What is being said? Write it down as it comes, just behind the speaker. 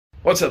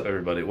What's up,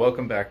 everybody?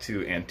 Welcome back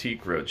to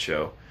Antique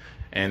Roadshow.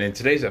 And in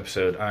today's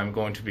episode, I'm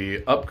going to be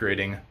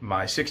upgrading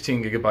my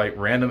 16 gigabyte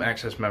random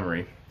access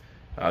memory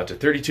to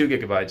 32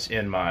 gigabytes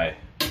in my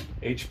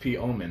HP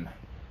Omen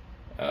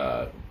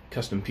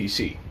custom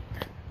PC.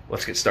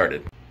 Let's get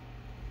started.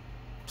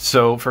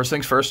 So first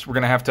things first, we're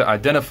going to have to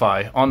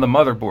identify on the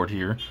motherboard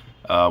here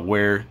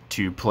where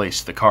to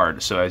place the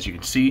card. So as you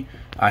can see,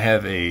 I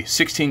have a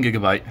 16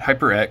 gigabyte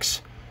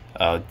HyperX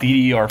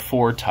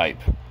DDR4 type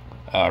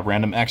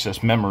random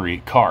access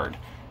memory card,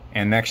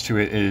 and next to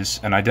it is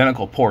an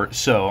identical port,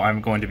 so I'm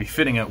going to be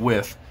fitting it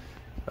with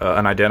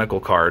an identical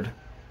card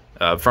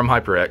from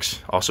HyperX,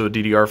 also a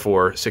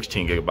DDR4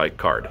 16 gigabyte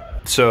card.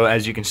 So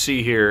as you can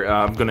see here,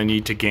 I'm going to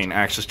need to gain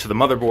access to the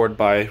motherboard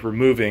by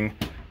removing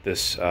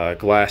this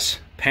glass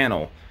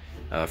panel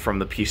from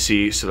the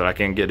PC so that I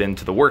can get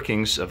into the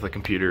workings of the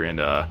computer and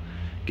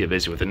get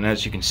busy with it. And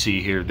as you can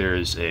see here,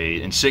 there's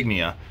a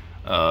insignia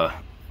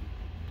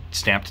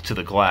stamped to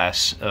the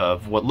glass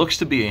of what looks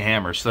to be a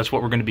hammer, so that's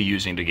what we're going to be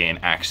using to gain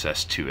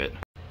access to it.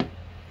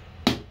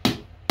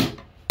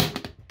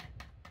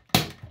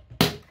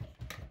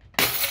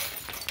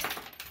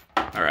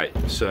 Alright,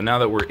 so now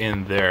that we're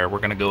in there, we're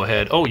going to go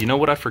ahead. Oh, you know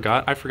what I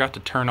forgot? I forgot to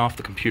turn off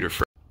the computer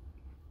first.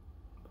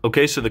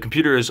 Okay, so the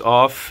computer is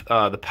off,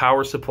 the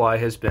power supply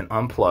has been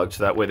unplugged,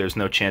 so that way there's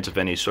no chance of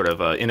any sort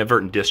of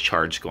inadvertent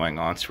discharge going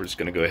on. So we're just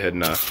going to go ahead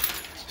and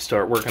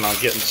start working on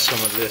getting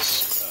some of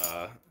this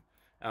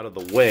out of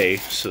the way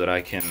so that I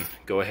can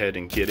go ahead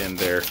and get in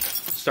there,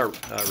 start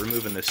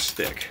removing this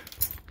stick.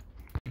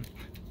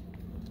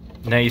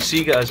 Now you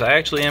see, guys, I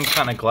actually am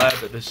kind of glad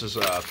that this is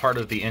part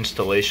of the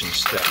installation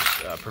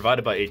steps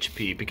provided by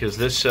HP, because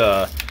this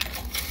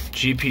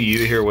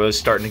GPU here was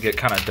starting to get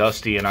kind of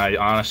dusty, and I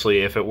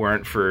honestly, if it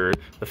weren't for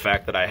the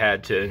fact that I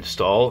had to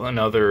install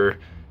another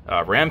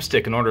RAM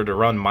stick in order to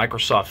run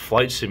Microsoft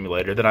Flight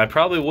Simulator, then I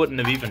probably wouldn't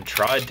have even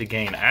tried to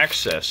gain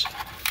access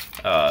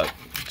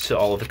to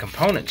all of the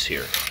components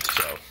here.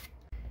 So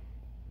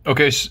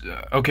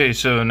okay,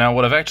 so now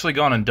what I've actually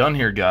gone and done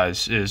here,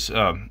 guys, is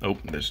oh,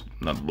 there's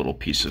another little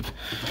piece of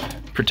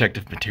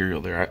protective material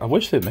there. I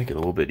wish they'd make it a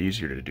little bit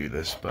easier to do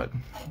this, but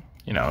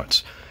you know,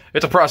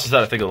 it's a process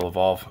that I think will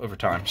evolve over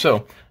time.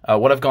 So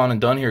what I've gone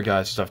and done here,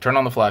 guys, is I've turned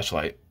on the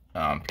flashlight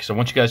because I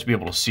want you guys to be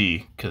able to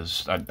see,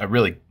 because I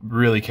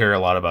really care a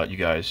lot about you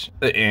guys,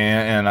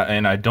 and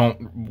I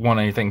don't want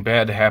anything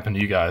bad to happen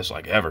to you guys,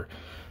 like, ever.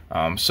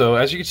 So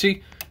as you can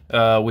see,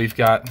 we've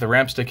got the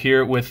RAM stick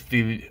here with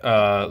the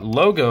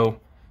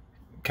logo.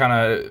 Kind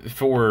of,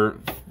 for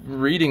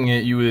reading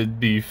it, you would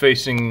be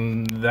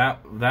facing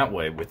that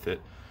way with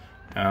it.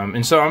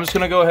 And so I'm just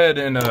going to go ahead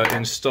and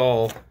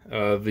install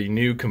the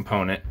new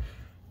component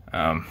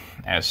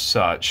as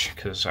such,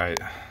 because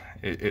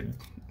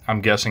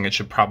I'm guessing it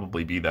should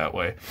probably be that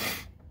way.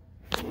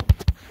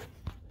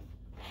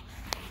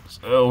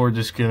 So we're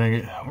just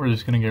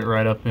gonna get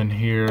right up in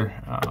here.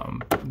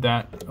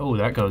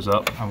 That goes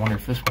up. I wonder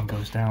if this one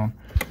goes down.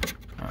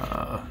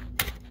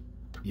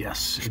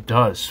 Yes, it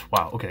does.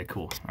 Wow. Okay,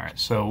 cool. All right,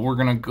 so we're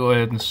gonna go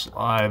ahead and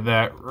slide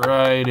that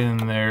right in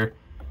there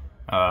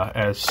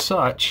as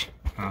such.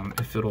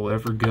 If it'll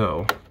ever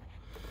go,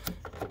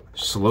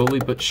 slowly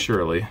but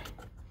surely,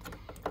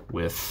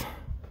 with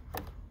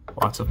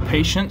lots of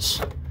patience.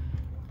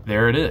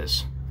 There it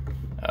is.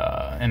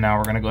 And now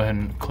we're gonna go ahead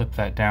and clip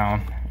that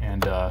down,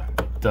 and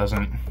it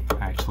doesn't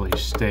actually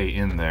stay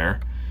in there.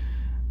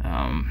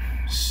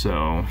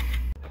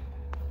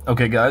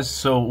 Okay, guys,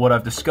 so what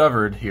I've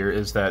discovered here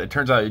is that it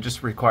turns out it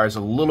just requires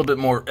a little bit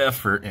more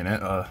effort in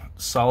it, a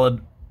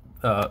solid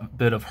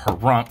bit of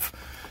harumph,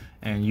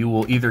 and you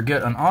will either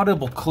get an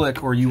audible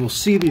click, or you will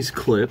see these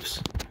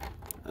clips,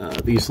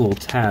 these little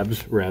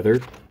tabs rather,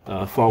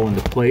 fall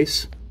into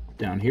place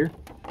down here.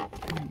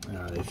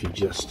 If you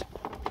just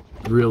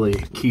really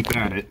keep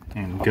at it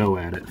and go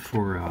at it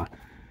for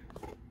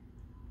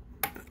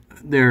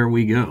there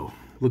we go.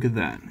 Look at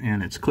that.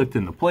 And it's clicked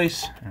into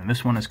place, and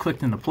this one is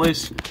clicked into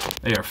place.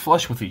 They are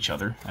flush with each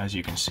other, as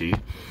you can see.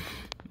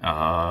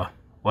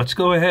 Let's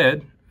go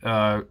ahead,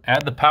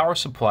 add the power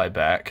supply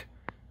back,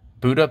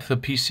 boot up the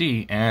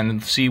PC,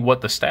 and see what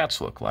the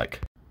stats look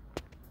like.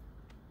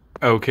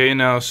 Okay,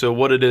 now, so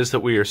what it is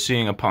that we are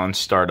seeing upon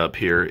startup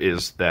here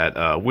is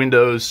that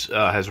Windows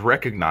has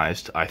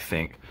recognized, I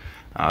think,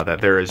 that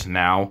there is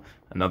now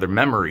another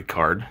memory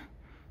card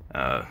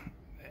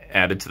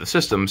added to the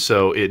system,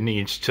 so it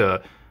needs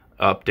to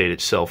update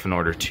itself in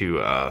order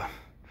to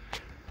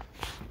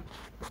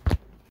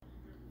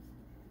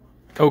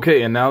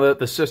Okay, and now that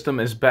the system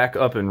is back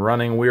up and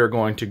running, we are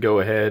going to go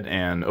ahead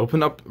and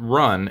open up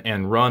Run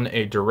and run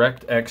a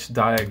DirectX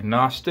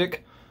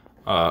diagnostic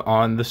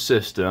on the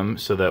system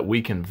so that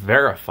we can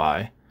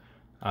verify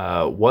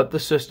what the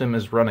system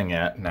is running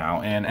at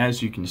now. And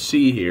as you can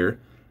see here,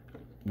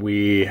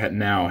 we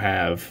now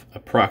have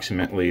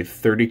approximately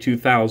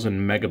 32,000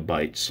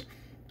 megabytes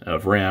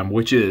of RAM,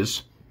 which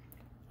is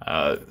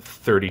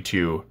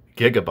 32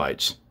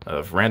 gigabytes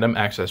of random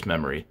access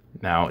memory.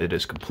 Now it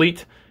is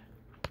complete.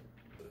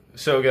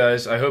 So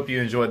guys, I hope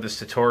you enjoyed this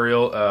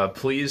tutorial.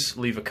 Please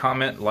leave a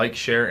comment, like,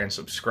 share, and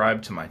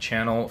subscribe to my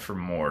channel for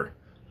more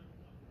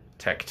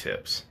tech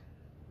tips.